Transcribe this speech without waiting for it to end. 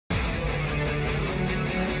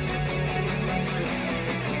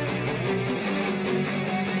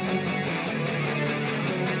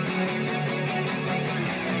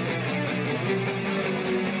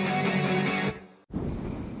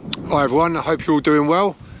Hi everyone, I hope you're all doing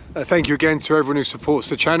well. Thank you again to everyone who supports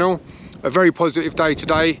the channel. A very positive day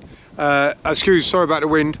today. Sorry about the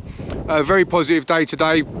wind. A very positive day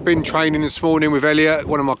today. Been training this morning with Elliot,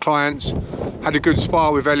 one of my clients. Had a good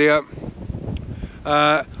spar with Elliot.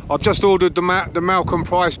 I've just ordered the Malcolm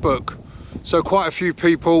Price book. So quite a few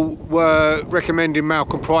people were recommending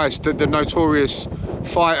Malcolm Price, the notorious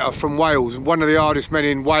fighter from Wales, one of the hardest men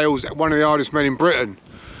in Wales, one of the hardest men in Britain.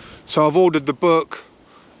 So I've ordered the book,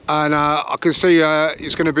 and I can see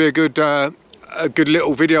it's going to be a good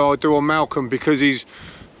little video I'll do on Malcolm, because he's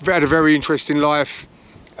had a very interesting life,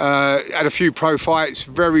 had a few pro fights,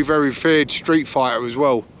 very feared street fighter as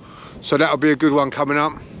well. So that'll be a good one coming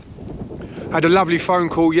up. Had a lovely phone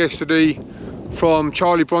call yesterday from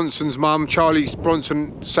Charlie Bronson's mum, Charlie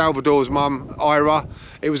Bronson Salvador's mum, Eira.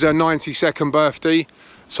 It was her 92nd birthday.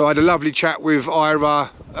 So I had a lovely chat with Eira,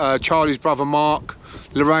 Charlie's brother Mark,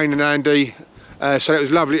 Lorraine and Andy. So it was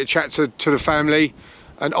lovely to chat to the family.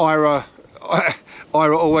 And Eira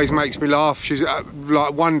always makes me laugh. She's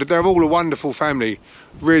they're all a wonderful family,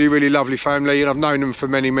 really lovely family, and I've known them for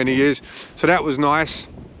many years. So that was nice.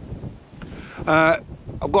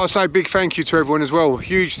 I've got to say a big thank you to everyone as well.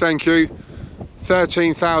 Huge thank you.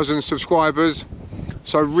 13,000 subscribers.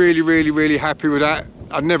 So really happy with that.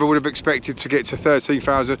 I never would have expected to get to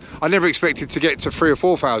 13,000. I never expected to get to 3,000 or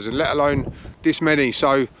 4,000, let alone this many.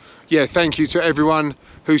 So yeah, thank you to everyone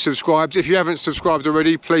who subscribes. If you haven't subscribed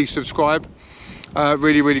already, please subscribe.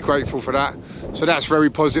 Really grateful for that. So that's very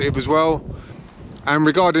positive as well. And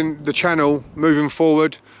regarding the channel moving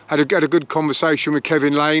forward, had a good conversation with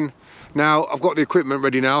Kevin Lane. Now I've got the equipment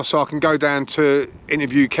ready now, so I can go down to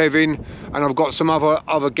interview Kevin, and I've got some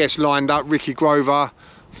other guests lined up. Ricky Grover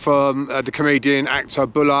from the comedian actor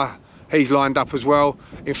Buller, he's lined up as well.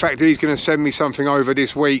 In fact, he's going to send me something over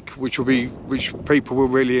this week which people will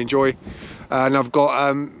really enjoy. And I've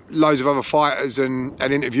got loads of other fighters and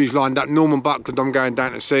interviews lined up. Norman Buckland I'm going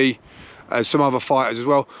down to see, some other fighters as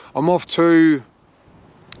well. I'm off to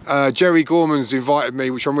Jerry Gorman's invited me,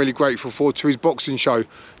 which I'm really grateful for, to his boxing show.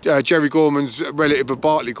 Jerry Gorman's a relative of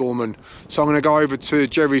Bartley Gorman, so I'm going to go over to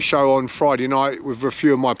Jerry's show on Friday night with a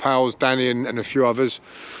few of my pals, Danny and a few others.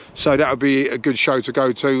 So that'll be a good show to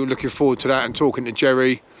go to. Looking forward to that, and talking to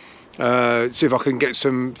Jerry, see if I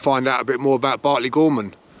can find out a bit more about Bartley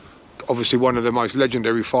Gorman. Obviously one of the most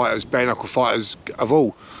legendary fighters, bare knuckle fighters of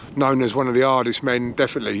all, known as one of the hardest men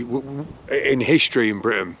definitely in history in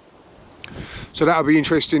Britain. So that'll be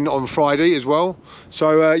interesting on Friday as well.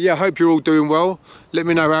 So yeah, I hope you're all doing well. Let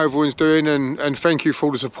me know how everyone's doing, and thank you for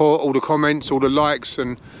all the support, all the comments, all the likes,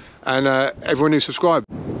 and everyone who subscribed.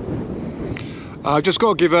 I've just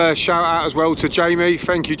got to give a shout out as well to Jamie.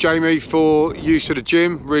 Thank you, Jamie, for use of the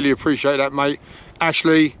gym. Really appreciate that, mate.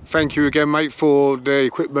 Ashley, thank you again, mate, for the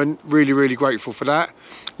equipment. Really grateful for that.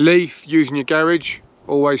 Lee, using your garage.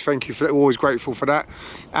 Always thank you for that, always grateful for that.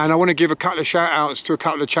 And I want to give a couple of shout outs to a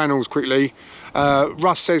couple of channels quickly.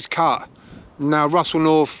 Russ Says Cut. Now Russell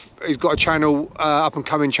North, he's got a channel, up and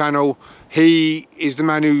coming channel. He is the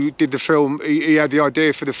man who did the film. He had the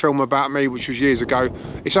idea for the film about me, which was years ago.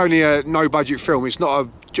 It's only a no budget film, it's not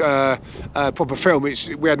a proper film.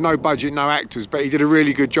 We had no budget, no actors, but he did a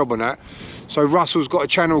really good job on that. So Russell's got a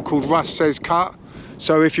channel called Russ Says Cut.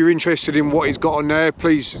 So if you're interested in what he's got on there,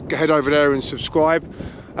 please head over there and subscribe.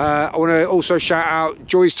 I want to also shout out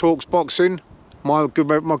Joyce Talks Boxing, my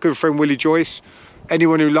good friend Willie Joyce.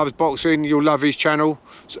 Anyone who loves boxing, you'll love his channel.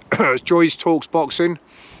 So, Joyce Talks Boxing.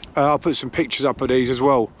 I'll put some pictures up of these as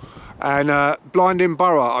well. And Blinding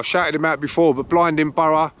Borough, I've shouted him out before, but Blinding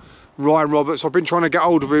Borough, Ryan Roberts, I've been trying to get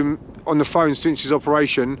hold of him on the phone since his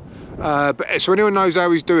operation. So anyone knows how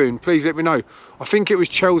he's doing, please let me know. I think it was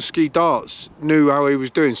Chelsea Darts knew how he was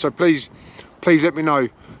doing, so please let me know.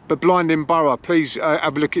 But Blinding Borough, please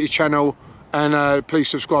have a look at his channel, and please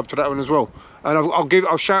subscribe to that one as well. And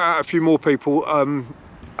I'll shout out a few more people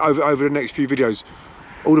over the next few videos.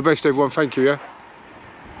 All the best everyone, thank you, yeah.